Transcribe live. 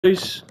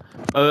Guys,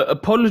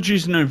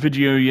 apologies, no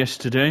video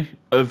yesterday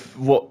of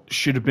what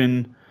should have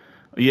been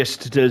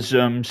yesterday's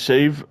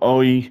save.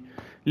 I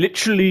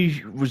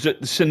literally was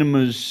at the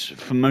cinemas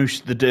for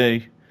most of the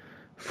day,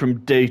 from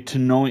day to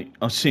night.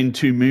 I've seen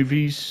two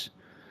movies,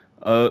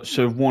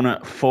 so one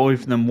at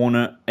 5, then one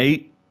at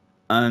 8,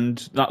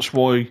 and that's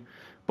why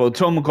by the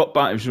time I got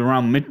back it was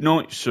around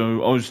midnight,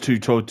 so I was too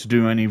tired to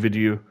do any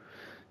video.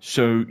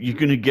 So you're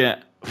gonna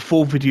get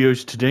 4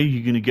 videos today.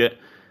 You're gonna get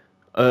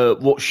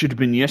what should have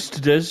been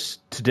yesterday's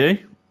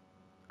today,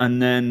 and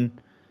then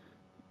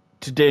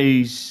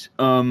today's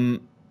PES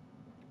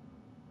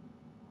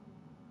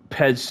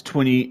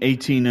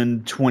 2018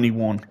 and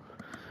 21,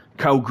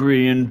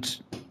 Calgary and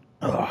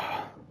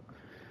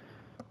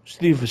what's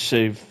the other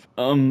save?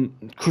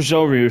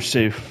 Cruzario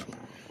save.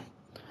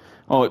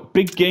 Alright,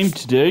 big game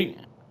today.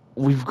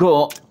 We've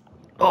got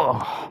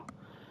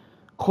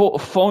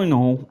quarter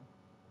final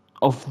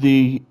of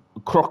the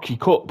Croky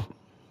Cup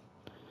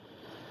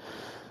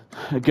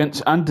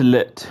against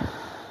Anderlict,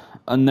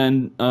 and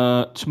then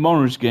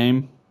tomorrow's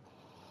game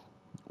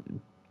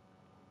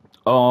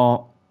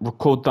I'll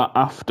record that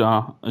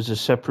after as a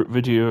separate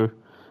video.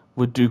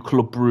 We'll do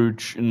Club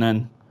Brugge and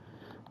then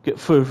get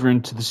further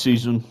into the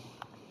season.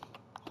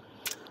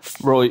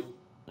 Right,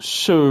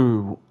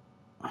 so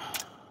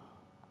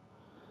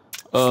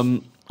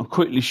I'll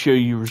quickly show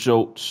you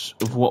results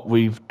of what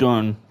we've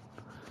done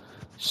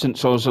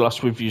since I was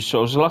last with you. So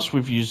I was last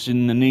with you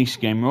in the Nice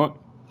game, right?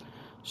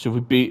 So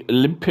we beat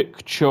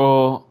Olympic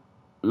Charleroi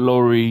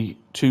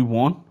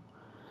 2-1,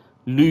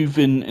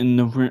 Leuven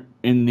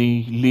in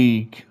the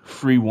league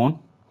 3-1,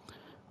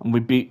 and we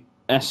beat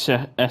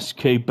SK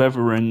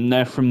Beveren.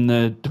 They're from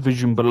the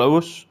division below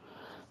us,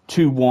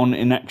 2-1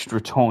 in extra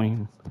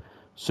time.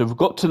 So we've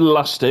got to the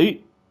last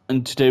 8,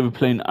 and today we're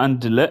playing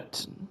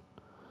Anderlecht,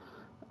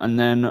 and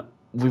then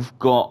we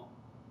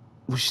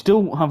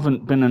still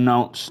haven't been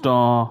announced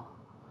our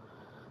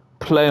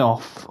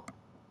playoff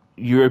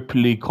Europa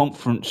League,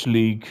 Conference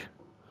League.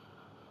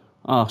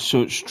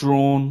 So it's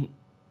drawn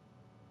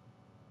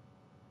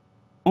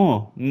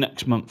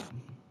next month.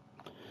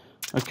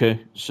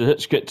 Okay, so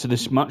let's get to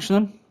this match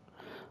then.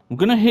 I'm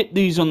going to hit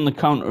these on the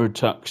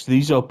counter-attacks.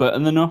 These are better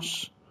than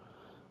us.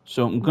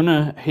 So I'm going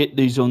to hit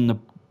these on the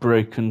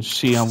break and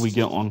see how we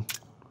get on.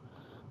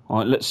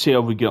 Alright, let's see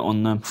how we get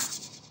on then.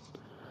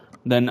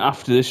 Then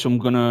after this, I'm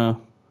going to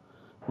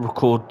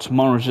record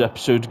tomorrow's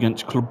episode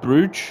against Club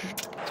Brugge.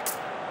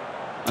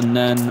 And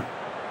then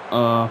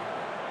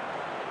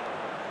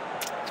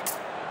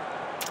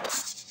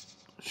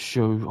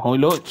show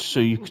highlights so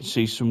you can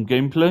see some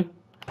gameplay.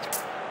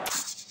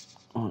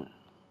 Alright.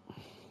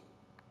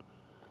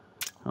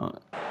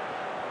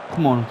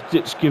 Come on,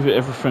 let's give it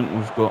everything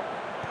we've got.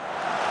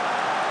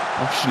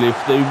 Obviously,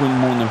 if they win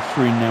more than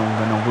 3-0,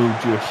 then I will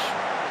just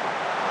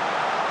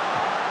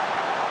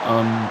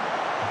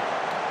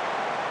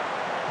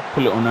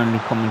put it on only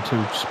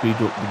commentary to speed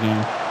up the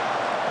game.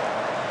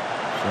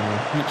 So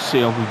let's see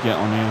how we get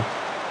on here.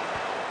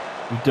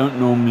 We don't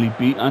normally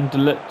beat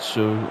Anderlecht,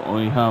 so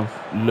I have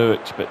low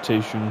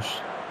expectations.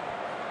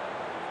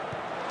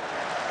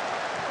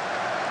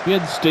 Yeah,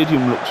 the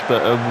stadium looks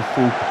better with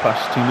full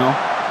capacity now,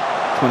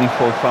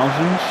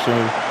 25,000. So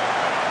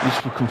at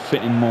least we can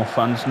fit in more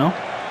fans now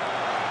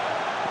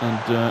and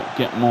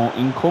get more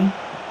income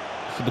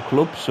for the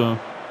club. So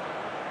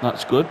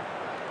that's good.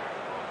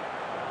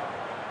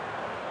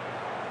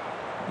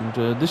 And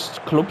this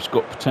club's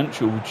got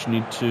potential. We just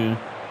need to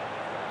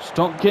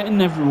start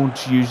getting everyone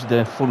to use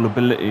their full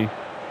ability.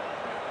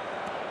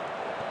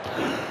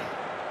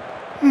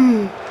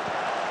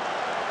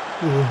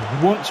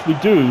 Once we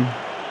do,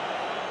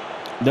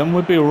 then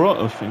we'll be alright,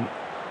 I think.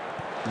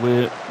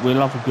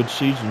 We'll have a good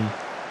season.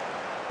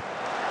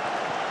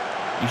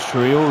 He's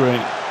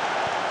Traore.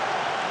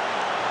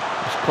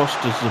 It's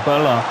Costa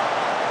Zabella.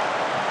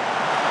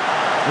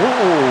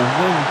 Oh,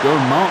 there we go,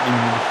 Martin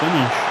with the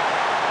finish.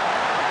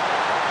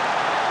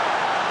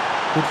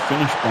 Good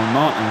finish by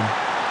Martin.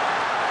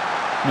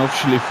 And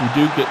obviously, if we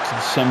do get to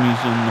the semis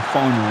and the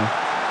final,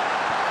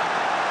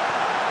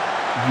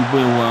 you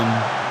will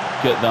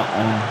get that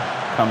on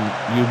cam.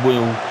 You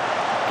will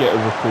get a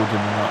recording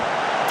of that.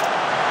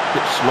 A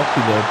bit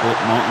sloppy there, but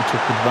Martin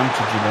took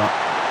advantage of that.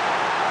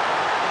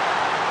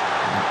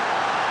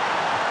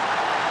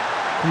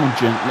 Come on,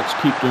 gent. Let's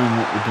keep doing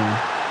what we're doing.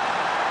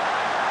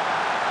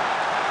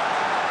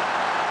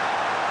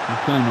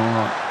 We're playing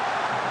all right.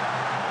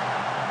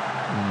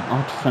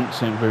 Our defence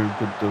ain't very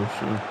good though,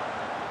 so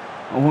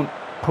I won't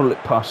pull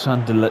it past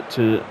Anderlecht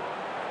to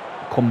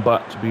come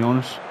back, to be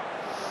honest.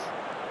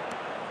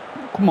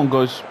 Come on,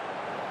 guys.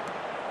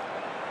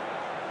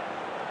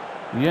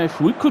 Yeah, if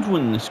we could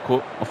win this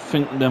cup, I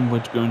think then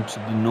we'd go into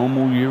the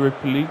normal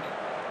Europa League.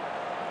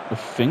 I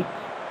think,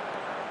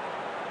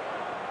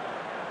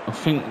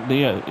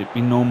 yeah, it'd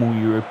be normal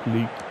Europa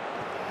League.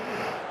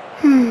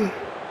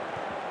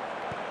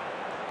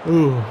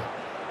 Oh.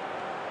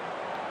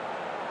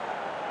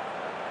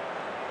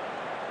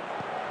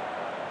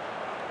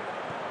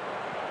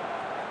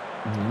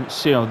 Let's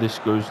see how this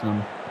goes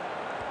then.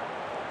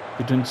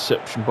 Good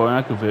interception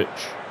by Agovic.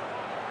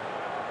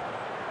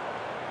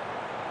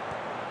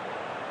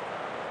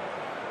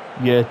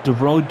 Yeah, the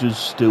rider's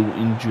still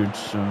injured,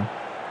 so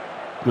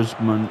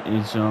Guzman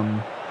is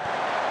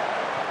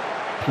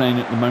playing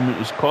at the moment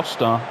as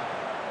Costa.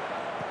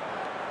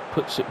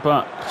 Puts it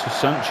back to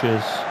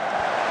Sanchez.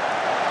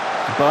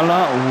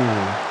 Zabala,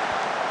 oh.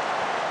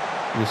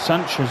 Yeah,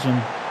 Sanchez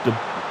and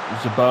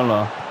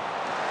Zabala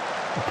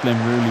are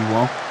playing really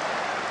well.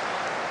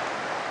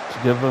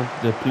 Together,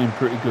 they're playing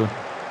pretty good.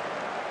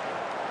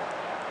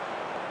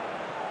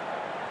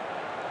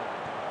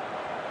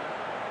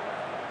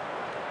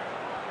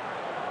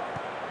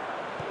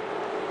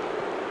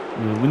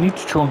 Yeah, we need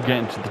to try and get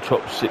into the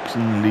top 6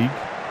 in the league.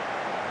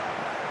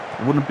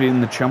 I want to be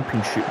in the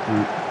championship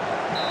group.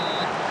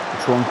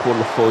 Try and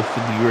qualify for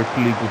the Europa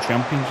League or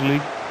Champions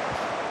League.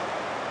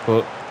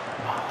 But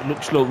it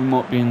looks like we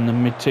might be in the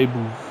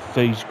mid-table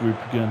phase group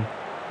again.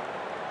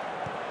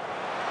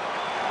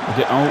 Get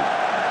it out.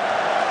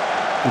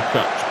 Good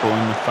catch by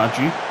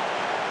Nafaji.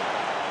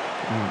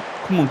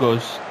 Come on,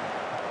 guys.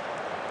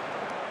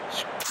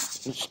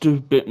 Let's do a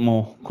bit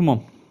more. Come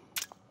on.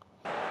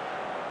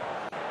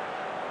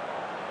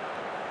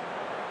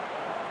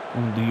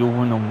 Oh, the yellow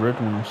went on red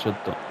when I said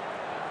that.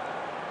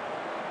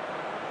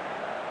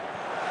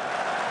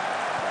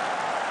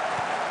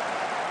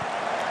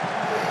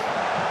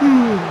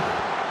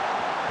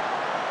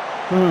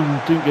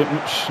 Didn't get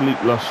much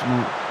sleep last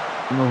night.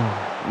 No,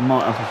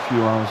 might have a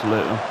few hours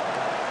later.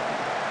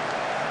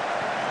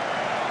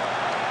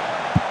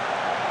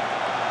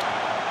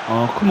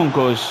 Oh, come on,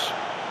 guys.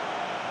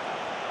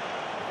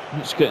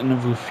 Let's get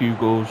another few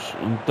goals.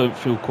 And don't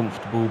feel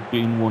comfortable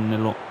being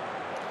 1-0 up.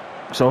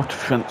 Because our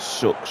defence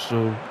sucks,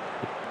 so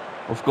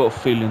I've got a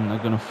feeling they're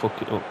going to fuck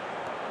it up.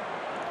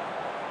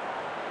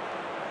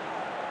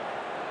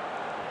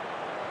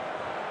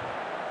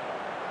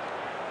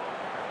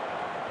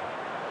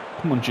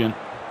 Come on, gent.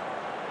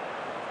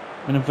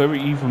 In a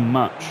very even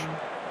match.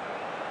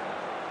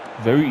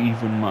 Very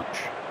even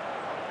match.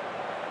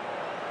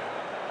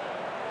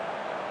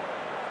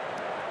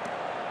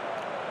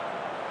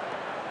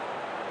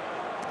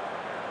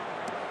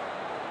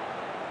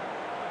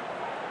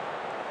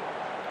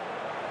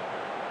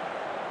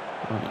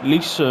 Right, at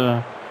least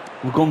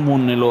we've gone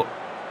 1-0 up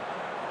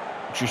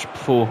just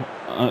before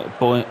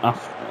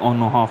on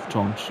the half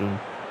time, so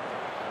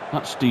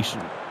that's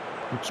decent.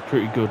 That's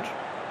pretty good.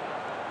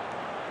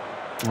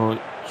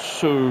 Right,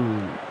 so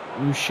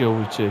who shall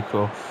we take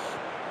off?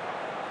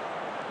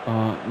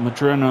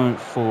 Madreno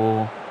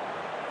for...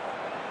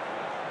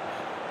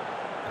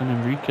 Can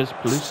Enriquez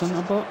play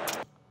centre back?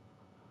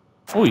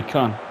 Oh, he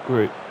can.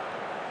 Great.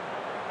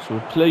 So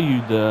we'll play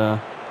you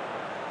there.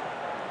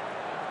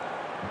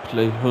 We'll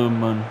play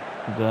Herman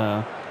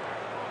there.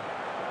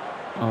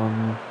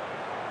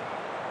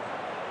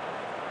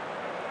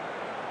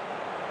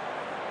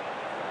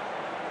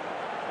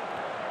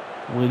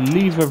 We'll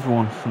leave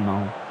everyone for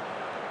now.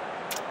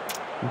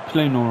 We're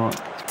playing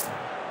alright.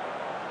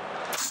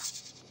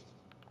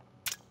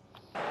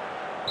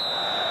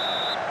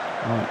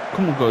 Alright,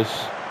 come on, guys.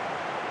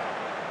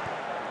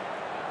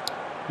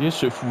 Yeah,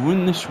 so if we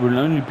win this, we'll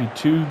only be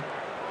two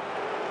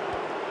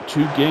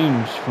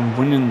games from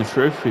winning the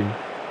trophy.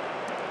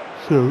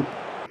 So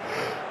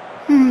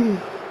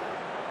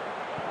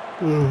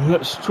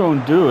let's try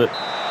and do it.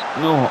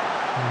 No,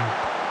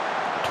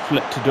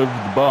 deflected over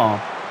the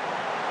bar.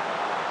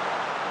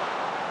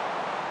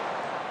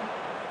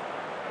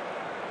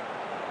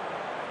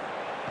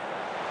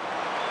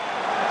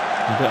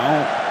 Get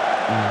out.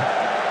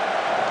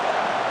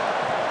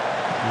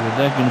 Yeah,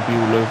 they're going to be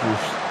all over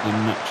us the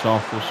next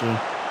half or so.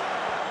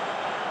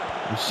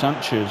 And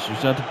Sanchez,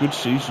 who's had a good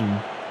season.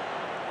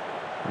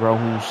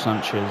 Raul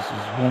Sanchez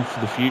is one for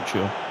the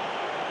future.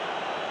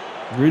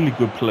 Really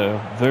good player,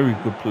 very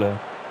good player.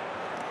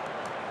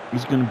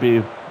 He's going to be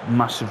a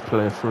massive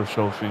player for us,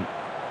 I think.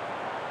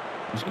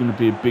 He's going to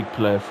be a big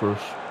player for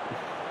us.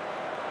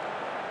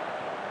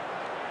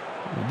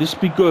 This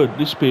be good.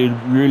 This be a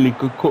really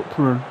good cup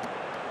run.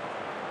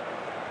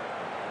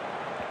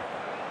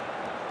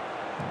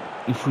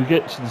 If we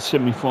get to the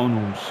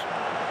semi-finals,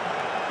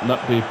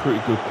 that'd be a pretty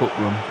good cup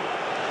run.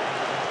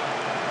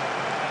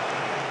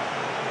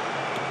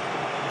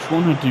 Just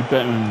want to do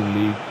better in the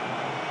league.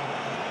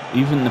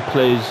 Even the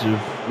players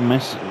have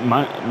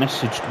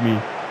messaged me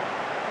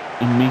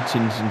in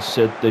meetings and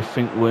said they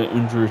think we're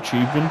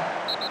underachieving.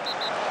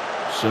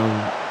 So,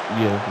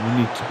 yeah, we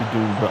need to be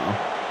doing better.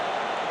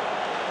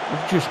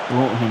 I've just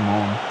brought him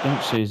on.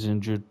 Don't say he's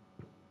injured.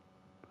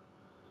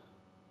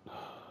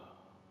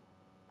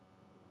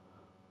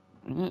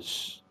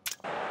 Let's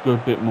go a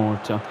bit more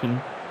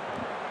attacking.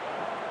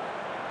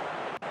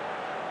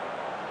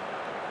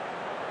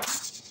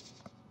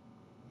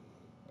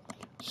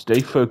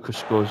 Stay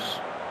focused, guys.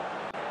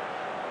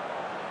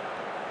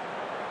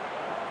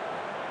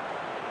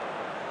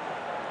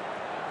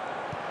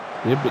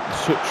 Yeah, but the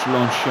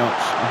touchline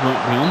shots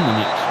won't be on the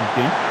next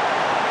game.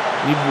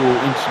 Neither will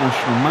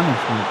international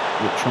management,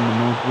 which I'm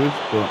annoyed with,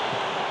 but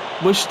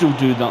we'll still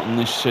do that on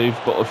this save.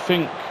 But I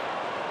think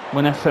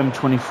when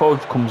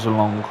FM25 comes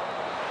along,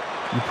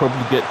 you'll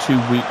probably get 2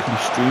 weekly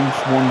streams,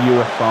 one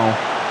UFL,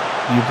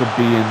 the other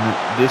being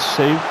this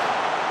save.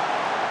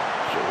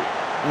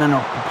 And then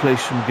I can play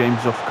some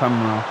games off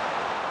camera.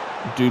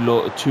 Do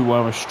like a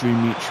 2-hour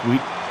stream each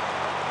week.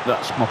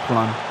 That's my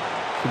plan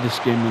for this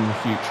game in the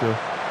future.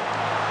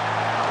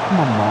 Come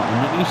on, Martin,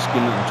 at least get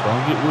a little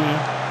target, will you?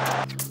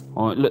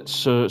 Alright, let's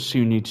see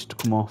who needs to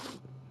come off.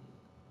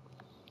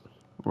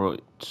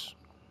 Right.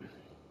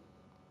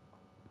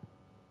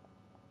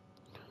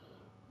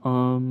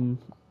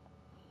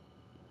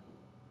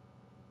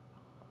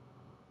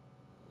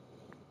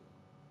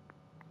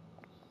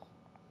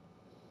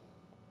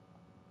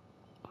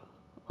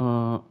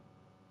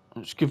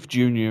 Let's give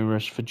Junior a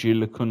rest for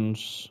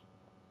Gillicans.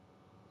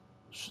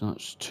 So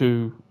that's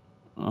 2.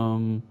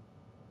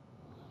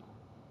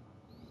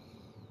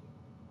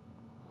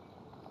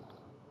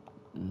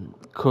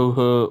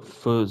 Koha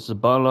for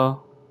Zabala.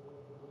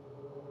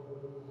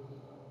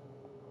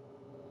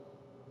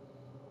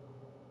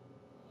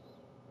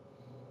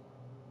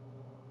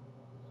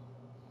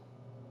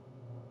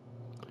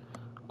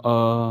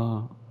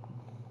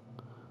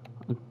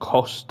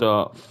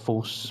 Costa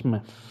for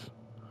Smith.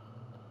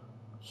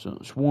 So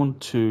it's 1,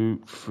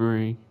 2,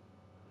 3,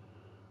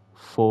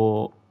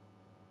 4.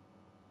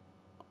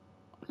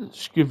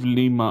 Let's give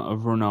Lima a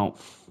run out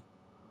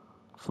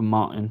for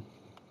Martin.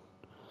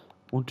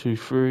 1, 2,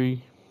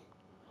 3,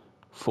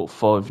 4,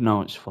 5.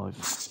 Now it's 5.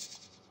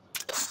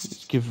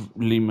 Let's give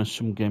Lima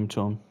some game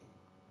time.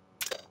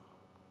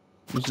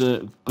 He's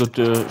a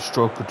good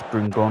striker to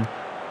bring on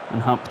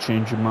and help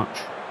change a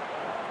match.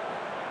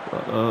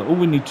 All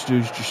we need to do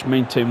is just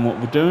maintain what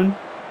we're doing,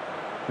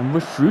 and we're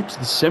through to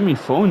the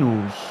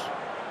semi-finals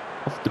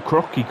of the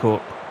Croky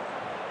Cup,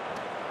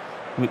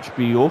 which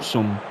be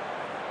awesome.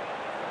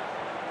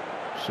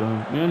 So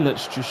yeah,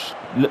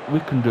 we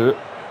can do it.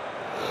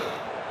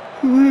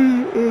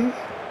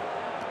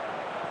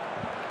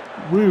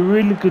 We're a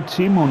really good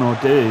team on our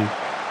day.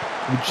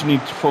 We just need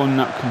to find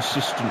that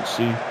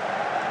consistency.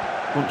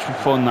 Once we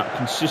find that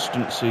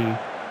consistency,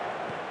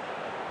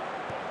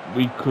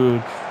 we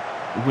could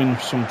win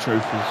some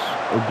trophies,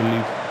 I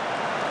believe.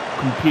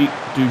 Compete,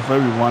 do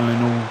very well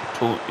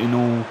in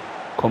all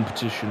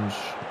competitions,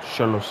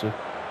 shall I say.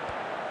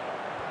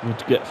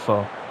 We'd get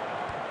far.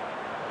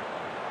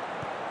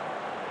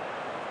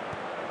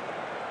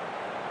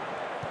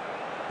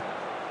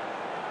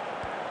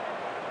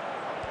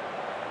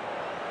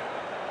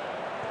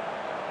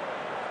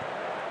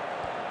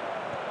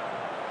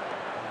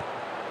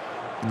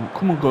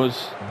 Come on,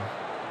 guys.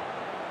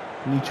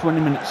 We need 20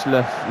 minutes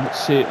left. Let's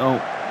see it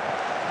out.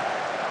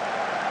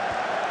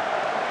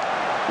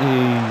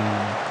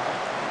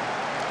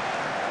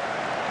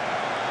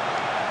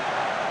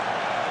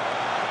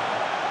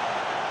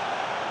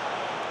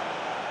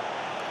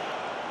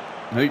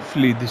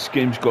 Hopefully this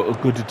game's got a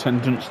good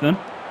attendance then.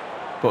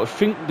 But I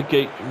think the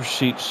gate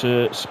receipts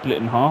are split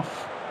in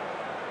half.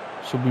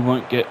 So we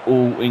won't get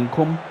all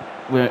income.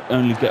 We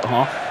only get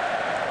half.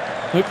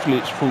 Hopefully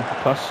it's full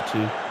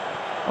capacity.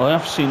 I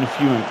have seen a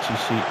few empty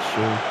seats,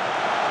 so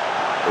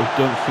I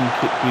don't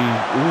think it be.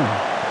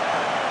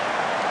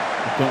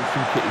 I don't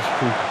think it is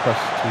full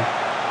capacity.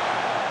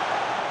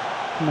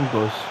 Come on,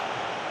 guys.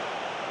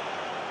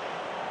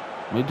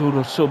 Made all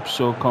the subs,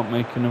 so I can't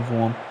make another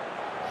one.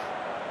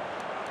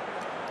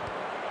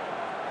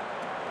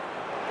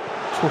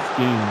 Tough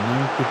game,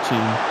 no good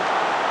team.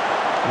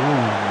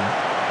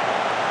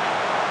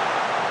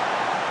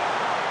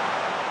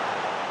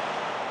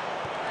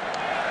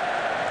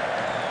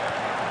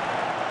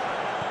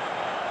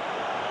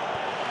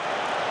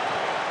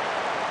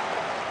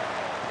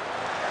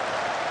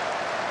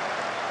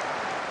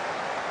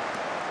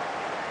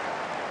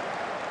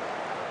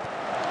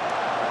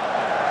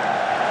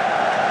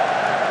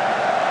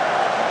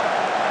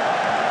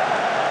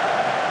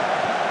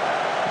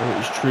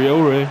 It's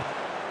Triore.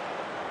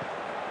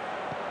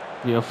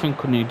 Yeah, I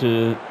think I need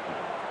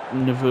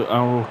another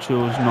hour or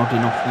two. Is not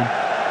enough then.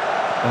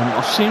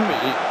 I think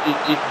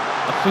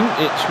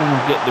it's when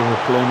I get the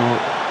recliner.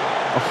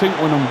 I think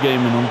when I'm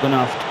gaming, I'm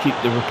gonna have to keep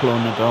the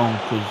recliner down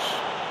because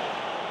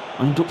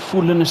I end up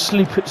falling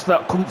asleep. It's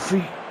that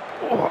comfy.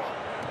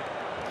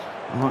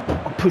 Alright,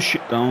 I'll push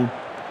it down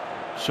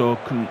so I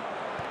can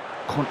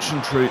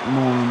concentrate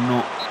more and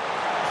not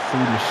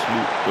fall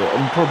asleep. But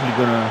I'm probably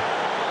gonna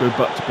go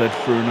back to bed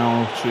for an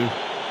hour or two.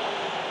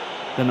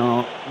 Then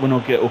when I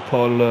get up,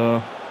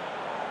 I'll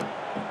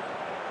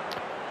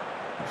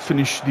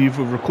finish the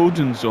other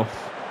recordings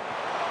off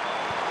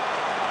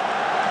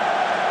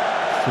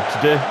for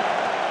today.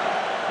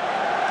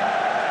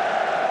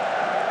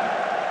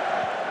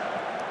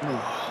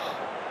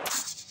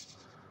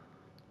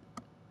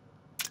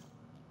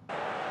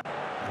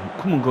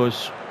 Come on,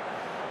 guys.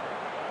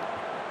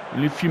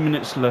 Only a few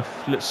minutes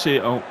left. Let's see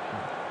it out.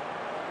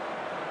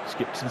 Let's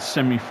get to the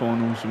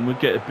semi-finals, and we'll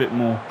get a bit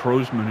more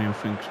prize money, I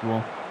think, as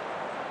well.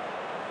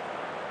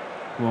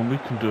 Come on, we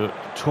can do it.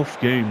 Tough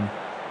game.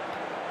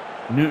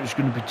 I knew it was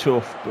going to be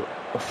tough, but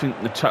I think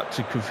the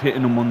tactic of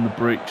hitting them on the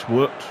brakes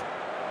worked.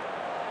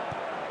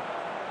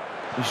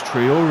 It's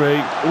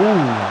Traore.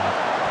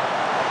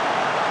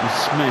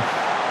 It's Smith.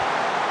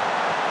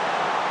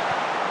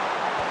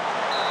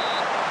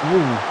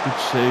 Good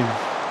save.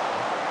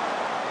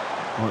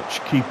 Let's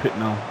keep it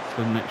now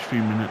for the next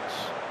few minutes.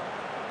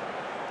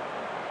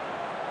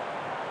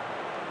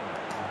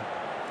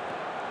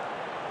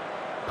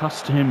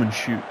 Pass to him and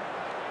shoot.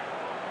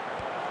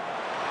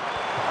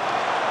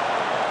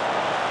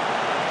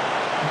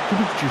 He could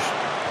have just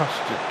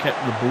passed it, kept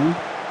the ball.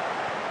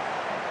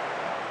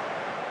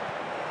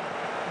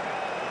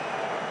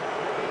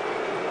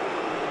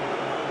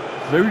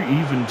 Very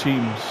even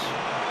teams.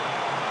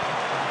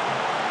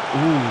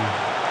 Ooh.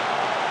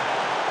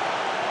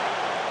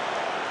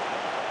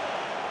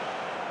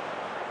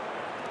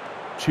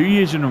 Two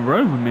years in a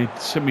row we made the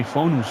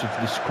semi-finals of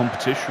this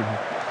competition.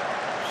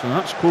 So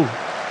that's cool.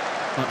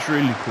 That's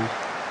really cool.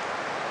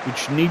 We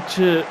just need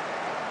to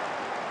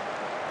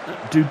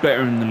do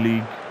better in the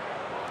league.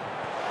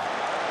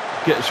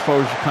 Get as far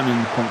as we can in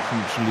the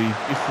Conference League.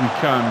 If we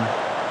can,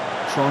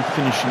 try and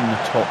finish in the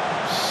top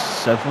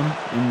 7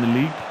 in the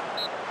league.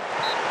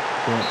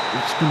 But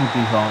it's going to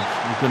be hard.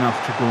 We're going to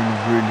have to go on a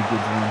really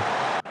good run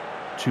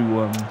to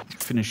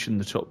finish in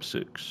the top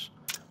 6.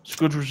 It's a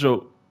good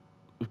result.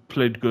 We've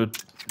played good.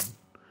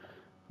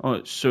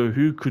 Alright, so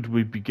who could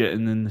we be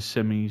getting in the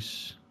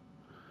semis?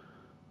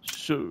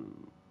 So,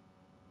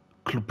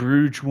 Club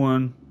Brugge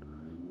won,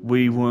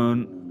 we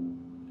won,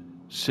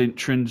 St.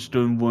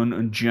 Trinsdon won,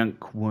 and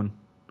Genk won.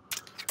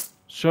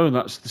 So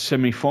that's the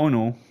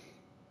semi-final.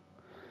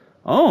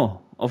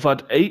 Oh, I've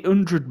had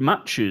 800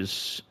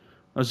 matches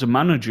as a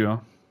manager.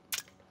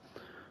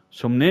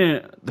 So I'm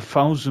near the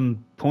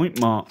 1,000-point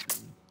mark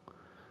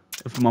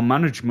of my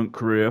management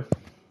career.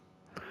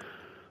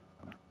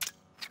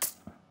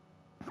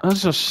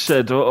 As I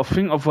said, I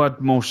think I've had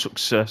more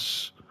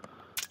success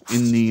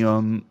in the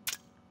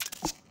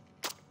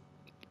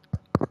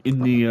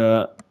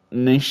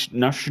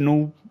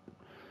national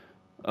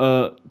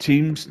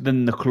teams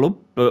than the club,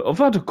 but I've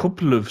had a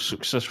couple of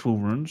successful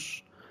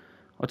runs.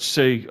 I'd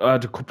say I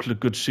had a couple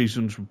of good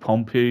seasons with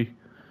Pompey,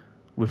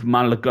 with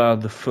Malaga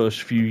the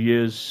first few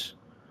years.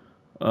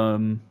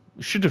 I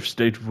should have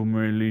stayed with them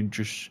really and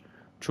just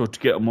tried to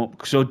get them up,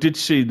 because I did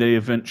see they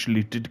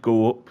eventually did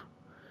go up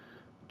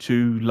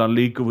to La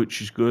Liga,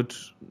 which is good.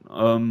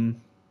 So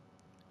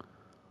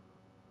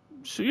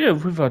yeah,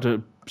 we've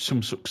had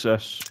some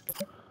success.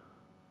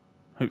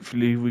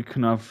 Hopefully we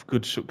can have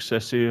good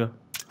success here.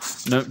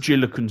 No,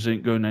 Gillikens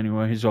ain't going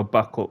anywhere. He's our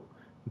backup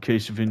in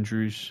case of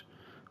injuries.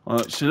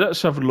 Alright, so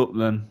let's have a look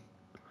then.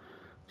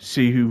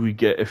 See who we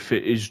get if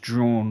it is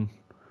drawn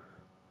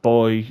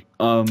by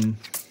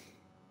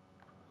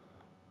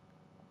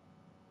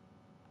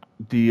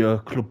the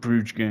Club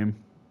Brugge game.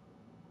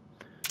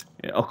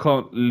 Yeah, I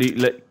can't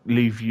let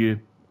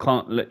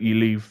you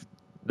leave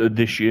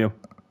this year.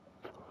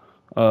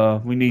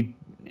 We need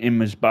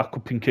him as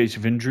backup in case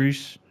of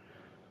injuries.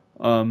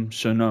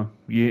 So no,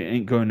 you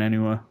ain't going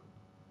anywhere.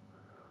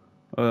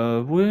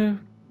 We're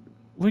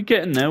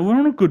getting there. We're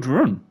on a good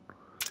run.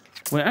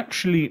 We're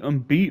actually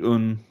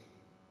unbeaten.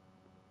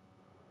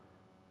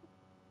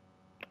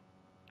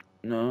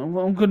 No,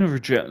 well, I'm going to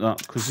reject that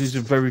because he's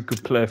a very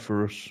good player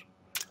for us.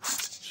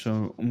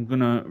 So I'm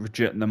going to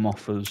reject them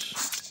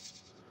offers.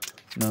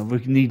 No, we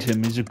need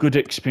him. He's a good,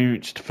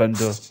 experienced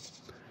defender.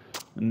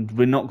 And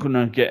we're not going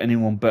to get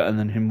anyone better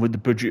than him with the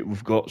budget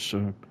we've got.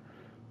 So,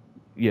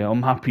 yeah,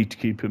 I'm happy to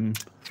keep him.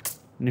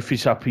 And if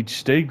he's happy to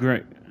stay,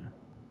 great.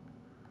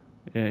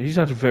 Yeah, he's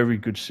had a very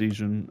good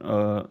season,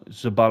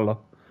 Zabala.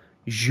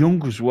 He's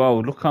young as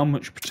well. Look how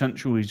much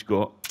potential he's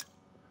got.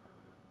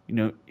 You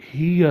know,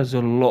 he has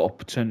a lot of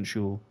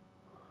potential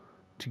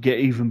to get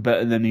even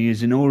better than he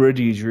is. And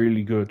already he's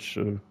really good.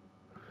 So,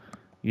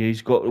 yeah,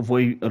 he's got a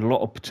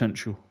lot of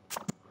potential.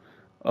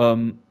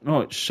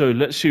 Right, so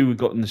let's see who we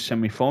got in the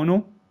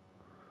semi-final.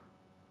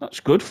 That's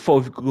good.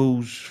 5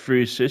 goals,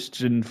 3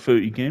 assists in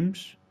 30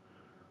 games.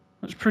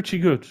 That's pretty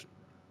good.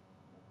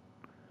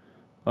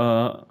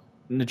 So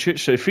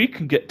if he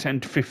can get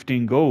 10 to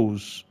 15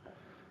 goals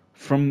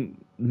from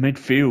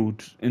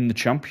midfield in the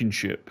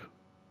championship,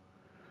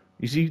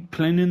 is he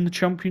playing in the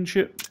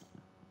championship?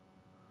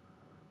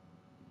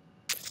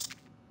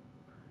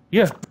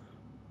 Yeah,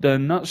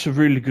 then that's a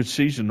really good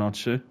season, I'd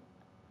say.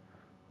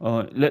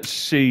 Let's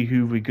see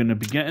who we're going to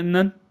be getting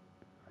then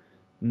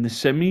in the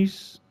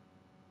semis.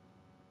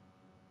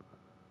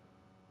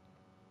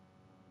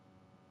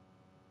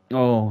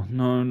 Oh,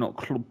 no, not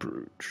Club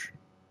Brugge.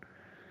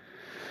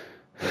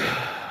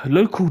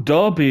 Local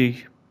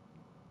derby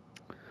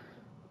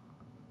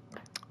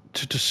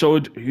to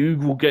decide who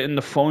will get in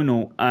the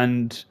final,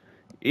 and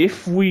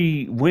if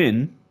we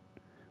win,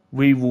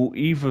 we will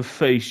either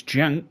face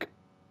Genk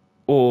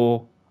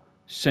or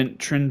St.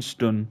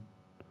 Trinsdon.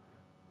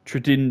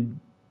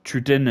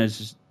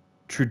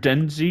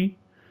 Tridenzi.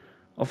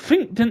 I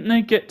think, didn't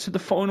they get to the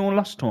final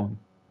last time?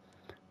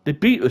 They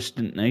beat us,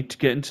 didn't they, to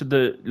get into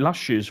the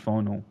last year's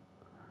final?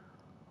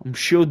 I'm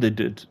sure they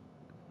did.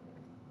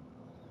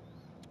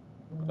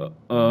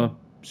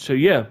 So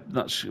yeah,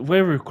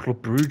 we're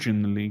Club Brugge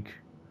in the league.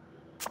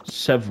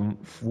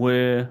 7th,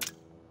 we're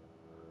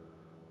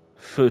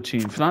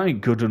 13th. That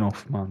ain't good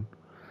enough, man.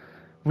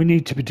 We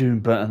need to be doing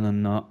better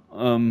than that.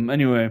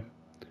 Anyway,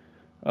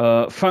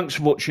 Thanks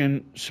for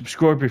watching.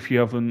 Subscribe if you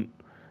haven't.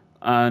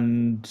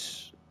 And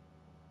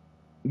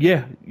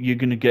yeah, you're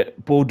going to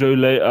get Bordeaux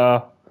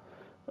later.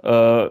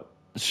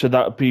 So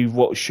that'd be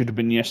what should have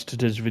been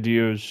yesterday's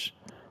videos.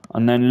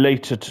 And then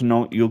later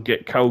tonight, you'll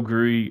get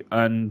Calgary.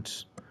 And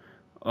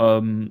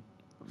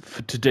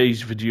for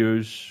today's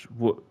videos,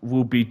 what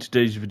will be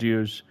today's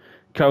videos,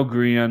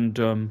 Calgary and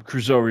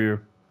Cruzario.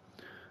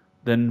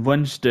 Then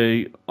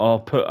Wednesday, I'll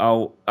put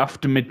out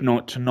after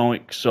midnight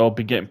tonight, because I'll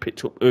be getting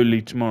picked up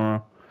early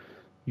tomorrow.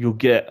 You'll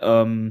get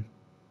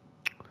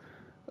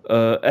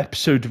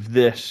episode of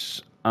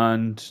this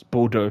and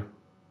Bordeaux.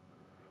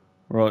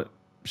 Right.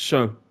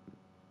 So,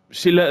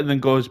 see you later then,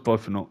 guys. Bye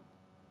for now.